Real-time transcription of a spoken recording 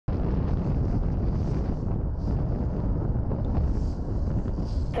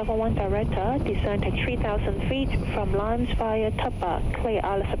7-1 Director, descend at 3,000 feet from Limes via Tubba. Clear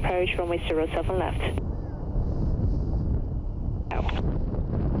Alice approach runway 07 left.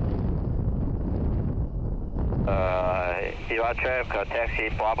 Eva traffic taxi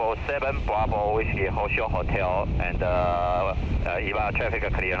Bravo 7 Bravo Whiskey Hotel Hotel and Eva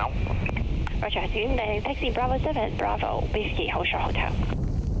traffic clear now. Roger, taxi Bravo 7 Bravo Whiskey Hotel.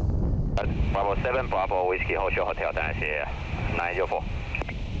 Bravo 7 Bravo Whiskey Hotel 但是994。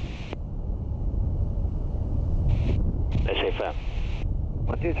Let's say firm.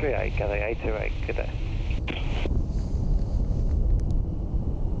 1238, Cathay 828, good day.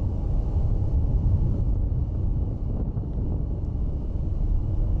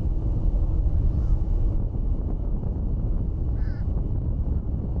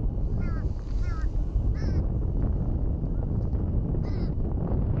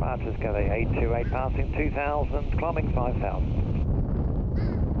 Departures Cathay 828, passing 2000, climbing 5000.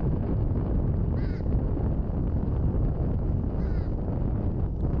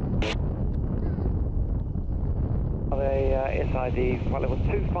 SID flight level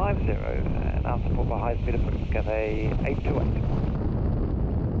 250 and our support by high speed approach Cathay 828.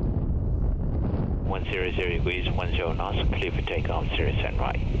 100 degrees, 10 knots, clear for takeoff, 07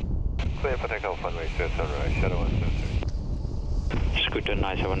 right. Clear for takeoff, runway 07 right, Shadow 173. Scooter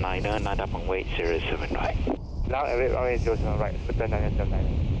 979er, 9 up on weight, 07 right. Now runway 07 right, Scooter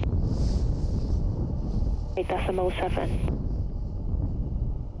 979. 8.07.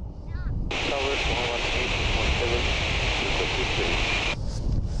 Tower 118.7.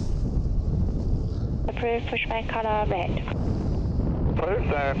 Approved pushback color red. Approved,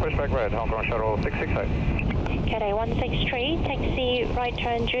 pushback red, Hong Kong Shuttle 668. Cathay 163, taxi right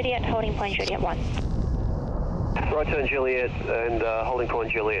turn Juliet, holding point Juliet 1. Right turn Juliet and holding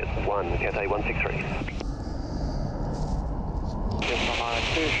point Juliet 1, Cathay 163. Yes, Mama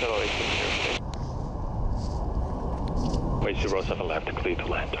 2, Shuttle 860. Weight 07 left, clear to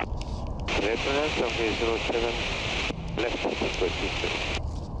land. Clear to land, runway 07. Left,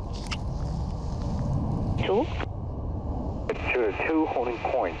 2. 2 holding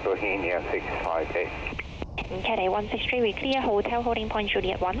point, Bohemia 658. Cathay 163, we clear hotel, holding point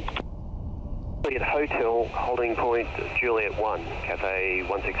Juliet 1. Juliet Hotel, holding point Juliet 1, Cathay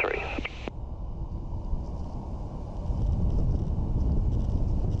 163.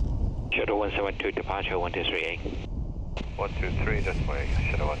 Shuttle 172, departure 1238. 123, just wait,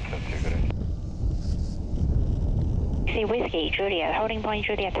 Shadow 172, good day. Taxi Whiskey Juliet, holding point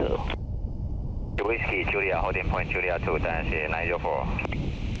Juliet 2. Whiskey Juliet, holding point Juliet 2, 但是994。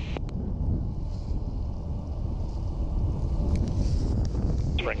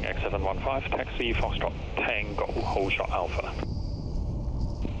Spring X715, taxi Foxtrot Tango, hold shot Alpha.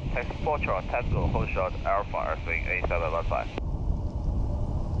 Taxi Foxtrot Tango, hold shot Alpha, swing A715.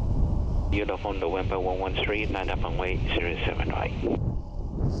 Uniform November 113, 9 up on weight, 07 right.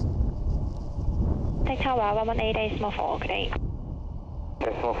 Take Tower 118, small 4, good day.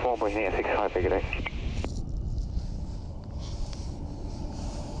 Decimal 4, Bohemia 658, good day.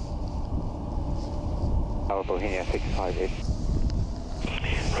 Tower Bohemia 658.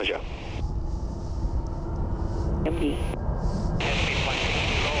 Roger. MD. Speed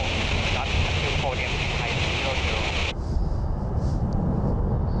 160, not until podium, height 00.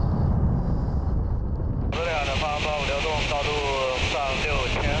 2辆的885流动高度上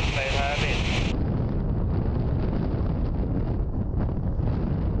6000每台米。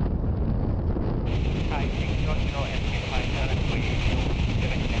Thai 600 and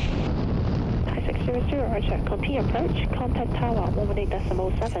 600, Roger. Continue approach. Contact Tower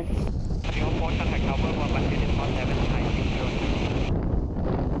 118.7. Your port contact tower 118.7, Thai 600.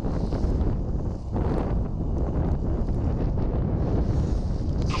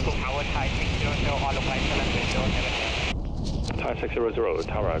 Tower Thai 600 on the flight 770. Thai 600,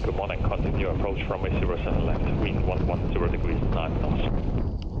 Tower, good morning. Continue approach from 07 left, wind 110 degrees, 9 knots.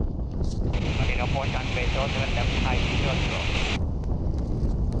 Okay, your port contact 07 left, Thai 600.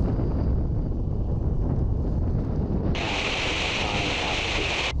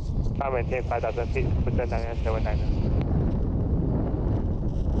 maintain 5,000 feet, Scooter 979.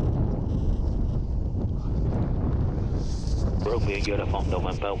 Romeo Uniform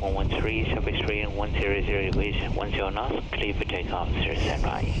November 113, surface 3 and 100 degrees, 10 knots, clear for takeoff, 07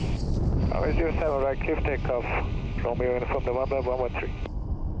 right. 07 right, clear for takeoff, Romeo Uniform November 113.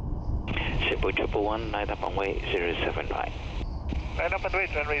 Cebu 111, 9 up on weight, 07 right. 9 up on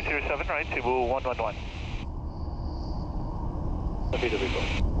weight, runway 07 right, Cebu 111. Copy the vehicle.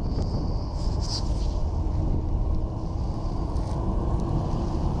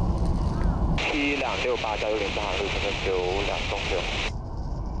 T268加油0大路程的9269。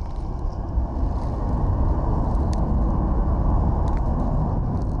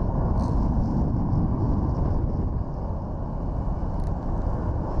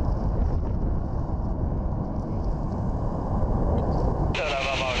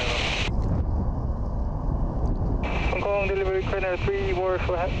Korean Air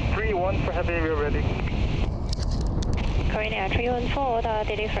 3-1 for heavy, we're ready. Korean Air 314,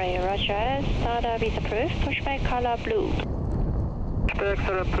 delivery, roger. Startup is approved. Pushback color blue. Pushback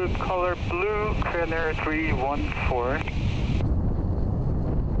startup approved color blue, Korean Air 314.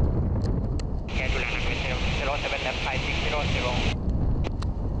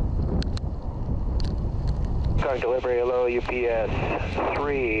 Car delivery, hello, UPS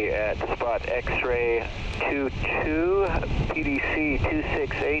 3 at spot X-ray 22, PDC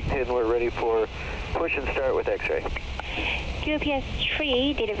 268, and we're ready for push and start with X-ray. UPS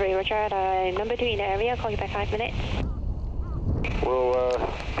 3, delivery, roger. Number 2 in the area, call you back 5 minutes. We'll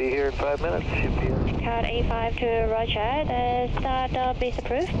be here in 5 minutes, UPS. Card A52, roger. The startup is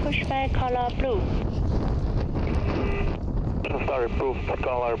approved. Pushback color blue. Start approved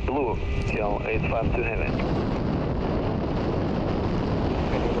color blue, Cal 852 heavy.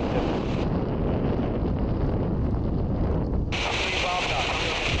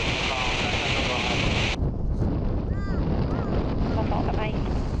 Bye-bye.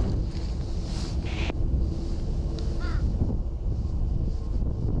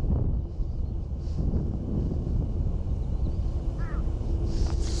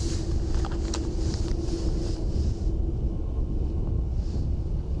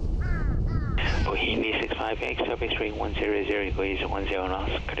 Bohemia 658, service 3100 degrees, 10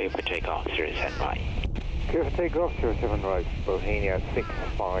 knots, clear for takeoff, 07 right. Clear for takeoff, 07 right, Bohemia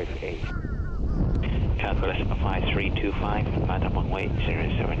 658. Calculus 5325, Phantom runway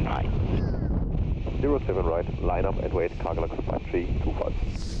 07 right. 07 right, line up and wait, Calculus 5325.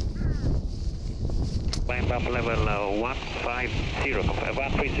 Climb up level 150,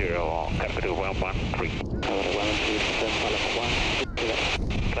 130, capital 113.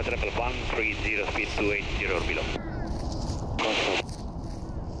 Flight level 130, speed 280 below.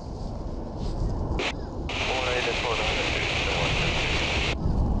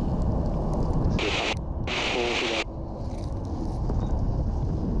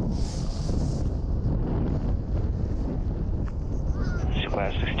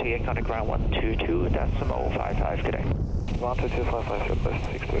 Square 68, contact ground 122.55, good day. 12255, request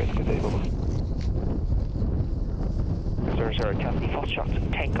 628, good day, bye-bye. 00, Captain Foxtrot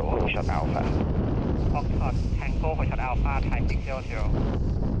Tango, Hoshot Alpha. Foxtrot Tango, Hoshot Alpha, Thai 600.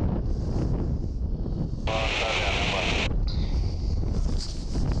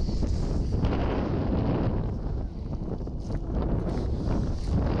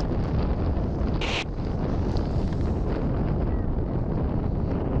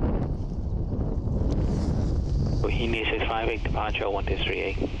 Bohemia 658, departure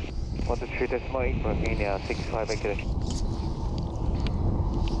 1238. 123.8, Bohemia 658, good day.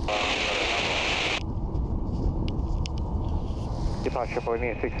 Departure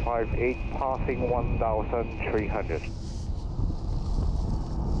Bohemia 658, passing 1,300.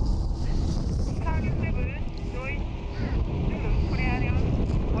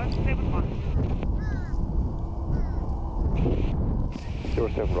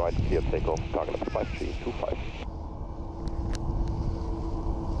 Seven right, clear takeoff, target 5325.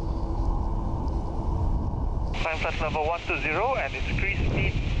 Climb flight level 120 and its increase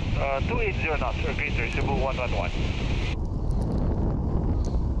speed 280 knots, agreed to Cebu 111.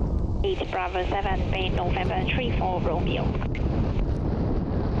 8 Bravo 7, Bay November 34 Romeo.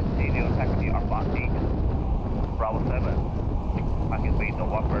 Radio taxi Alpha 8, Bravo 7, market speed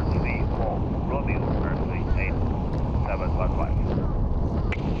November 34 Romeo, earthly 8715.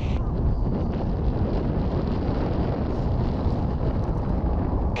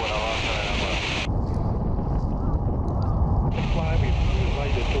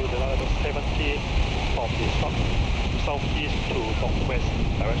 From the southeast to northwest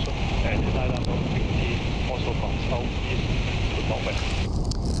direction, and line up 50 also from southeast to northwest.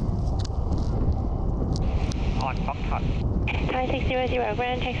 On Foxtrot. Thai 600,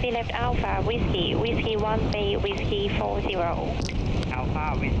 Grand Taxi left Alpha, Whiskey 1 Bay, Whiskey 40.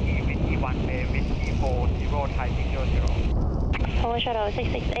 Alpha, Whiskey 1 Bay, Whiskey 40, Thai 600. Hold Shuttle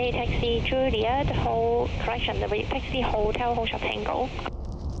 668, Taxi Juliet, Taxi Hotel, Hold Shot Tango.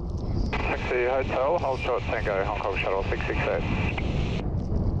 Taxi Hotel, hold short Tango, Hong Kong Shuttle 668.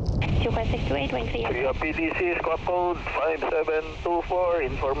 2.628, wing clear. Your PDC squad code 5724,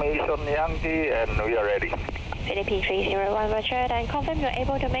 information Yankee, and we are ready. Philippine 301, roger, and confirm you're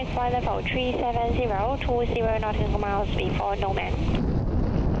able to make flight level 370, 20 nautical miles before no man.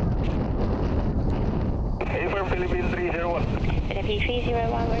 A for Philippine 301. Philippine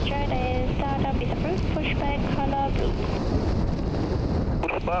 301, roger, the startup is approved, pushback color blue.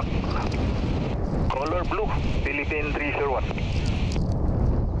 Pushback color blue, Philippine 301.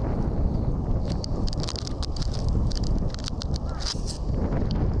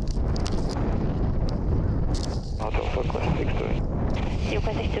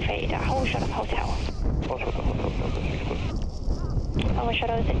 requested to fade. Hold short of hotel. Hold short of hotel, Delta 62. Over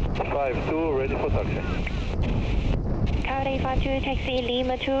shuttle 52, ready for taxi. Coyote 52, taxi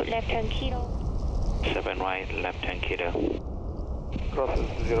Lima 2, left turn Kilo. 7 right, left turn Kilo. Crosses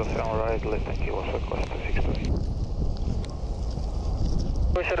 07 right, left turn Kilo, request 62.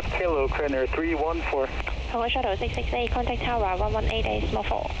 Over shuttle Kilo, Crane 314. Hong Kong shuttle 668, contact tower 1188, small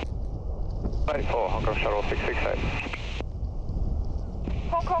 4. 54, Hong Kong shuttle 668.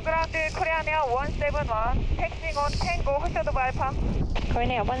 Hong Kong ground Korean Air 171, taxiing on Tango, Hoshodo Alpha.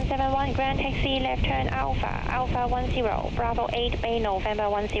 Korean Air 171, Grand Taxi, left turn Alpha, Alpha 10, Bravo 8, Bay November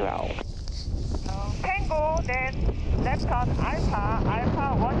 10. Tango, then left turn Alpha,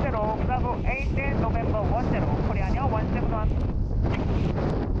 Alpha 10, Bravo 8, then November 10, Korean Air 171.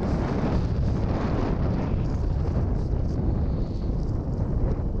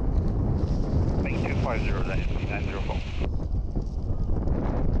 Main 250, that is 904.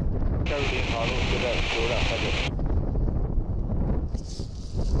 Caroline 马路现在有236。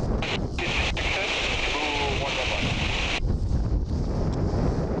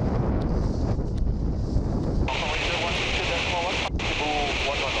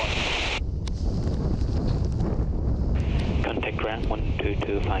Contact ground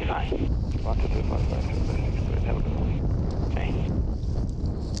 12255. 12255, have a good morning. Okay.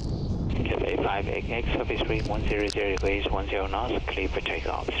 Cathay 5XX, surface speed 100 degrees, 10 knots, clear for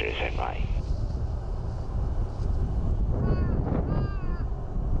takeoff, 07 right.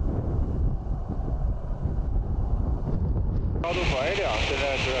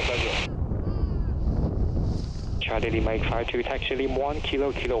 Charlie Lima 852, taxi Lima 1,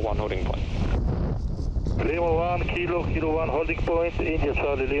 Kilo 1 holding point. Lima 1, Kilo 1 holding point, India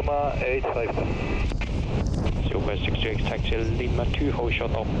Charlie Lima 852. Silver 66, taxi Lima 2, hold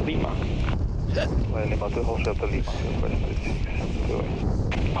short of Lima. Lima 2, hold short of Lima, request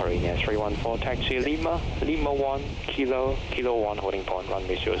 36. Korean 314, taxi Lima 1, Kilo 1 holding point,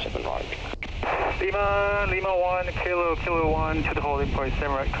 runway 07 right. Lima 1, Kilo 1 to the holding point,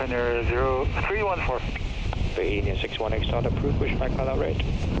 7 right, corner 0314. Bohemia 61X start approved, pushback color red.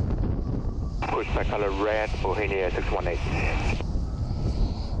 Pushback color red, Bohemia 618.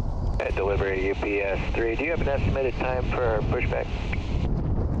 At delivery UPS 3, do you have an estimated time for pushback?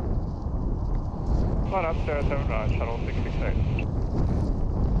 One up there, 7 right, shuttle 668.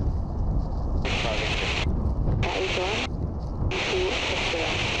 That is 1, 2, 0.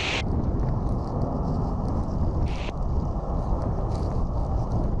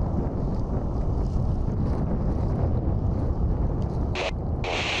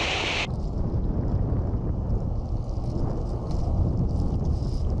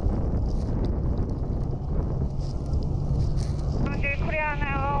 Korean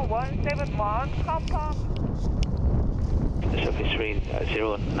Air 171, confirm. Surface speed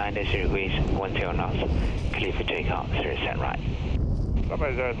 090 degrees, 10 knots, clear for takeoff, 07 right.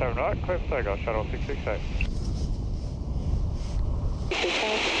 Runway 07 right, clear for takeoff, shuttle 668.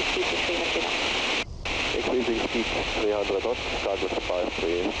 Increasing speed 300 knots, start with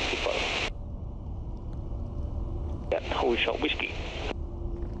 5325. Yeah, hold short whiskey.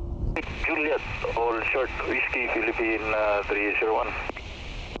 Juliet, all short whiskey, Philippine 301.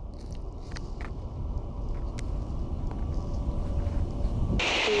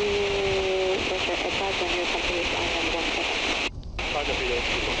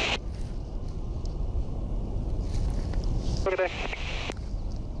 Look at that.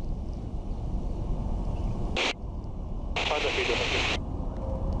 Find the video, okay.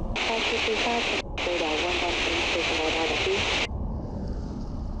 5225, radar 113,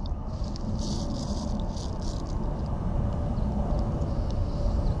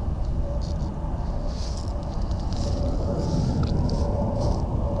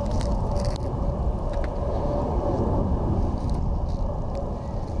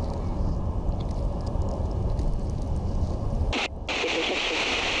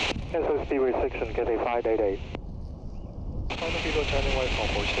 Speedway section, Cathay 588. Find the video turning right from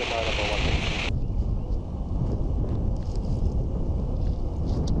Hotel number 1.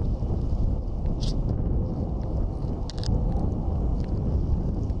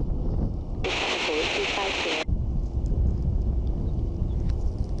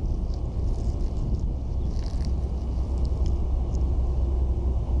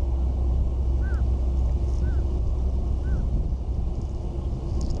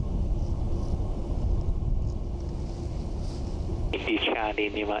 Charlie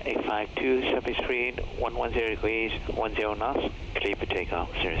Lima 852, surface speed 110 degrees, 10 knots, clear for takeoff,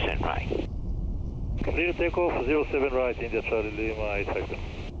 07 right. Complete takeoff, 07 right, India Charlie Lima 852.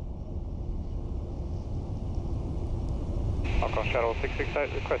 Falcon Shuttle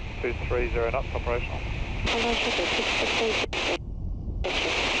 668, request 230 knots operational. Falcon Shuttle 668.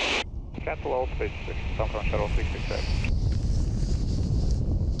 Cancel all speed, Falcon Shuttle 668.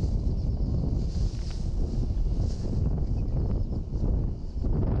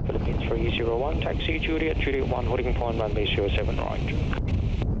 Philippines 301, taxi Juliet 1, holding point runway 07 right.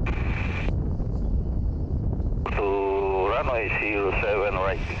 To runway 07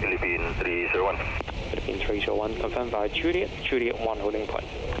 right, Philippines 301. Philippines 301, confirmed by Juliet 1, holding point.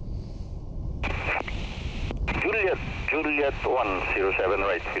 Juliet 107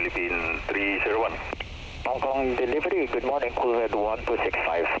 right, Philippines 301. Hong Kong delivery, good morning, Cool Red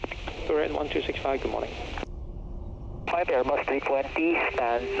 1265. Cool Red 1265, good morning. 5 Airbus 320,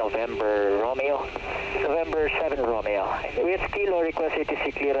 stand November Romeo, November 7 Romeo. With kilo request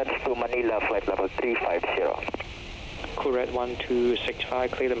ATC clearance to Manila, flight level 350. Cool Red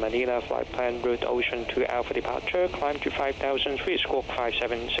 1265, clear to Manila, flight plan route Ocean to Alpha departure, climb to 5003, squawk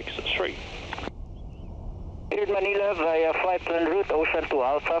 5763. Cleared Manila via flight plan route Ocean to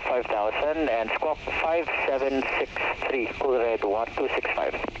Alpha 5000 and squawk 5763, Cool Red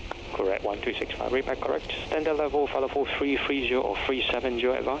 1265. Correct, 1265, read back correct. Standard level, follow 4330 or 370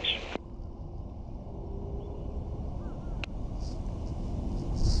 advice.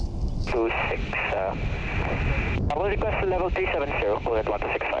 I will request level 370, Cool Red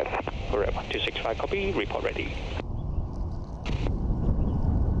 1265. Correct, 1265, copy, report ready.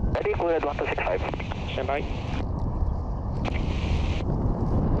 Ready, Cool Red 1265. Stand by.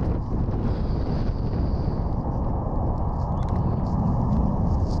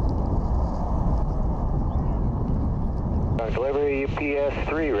 Delivery UPS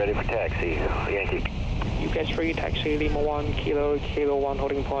 3, ready for taxi, Yankee. UPS 3, taxi Lima 1, Kilo 1,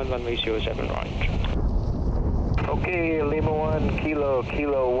 holding point, runway 07 right. Okay, Lima 1, Kilo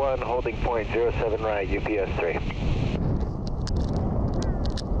 1, holding point 07 right, UPS 3.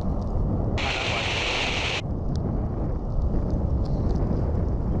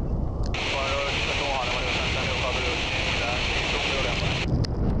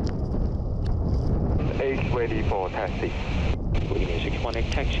 Ready for taxi. Waiting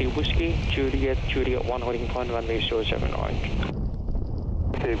 618, taxi Whiskey, Juliet 1, holding point, runway 07 right.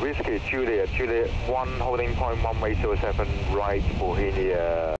 The Whiskey, Juliet 1, holding point, runway 07 right, Bohemia.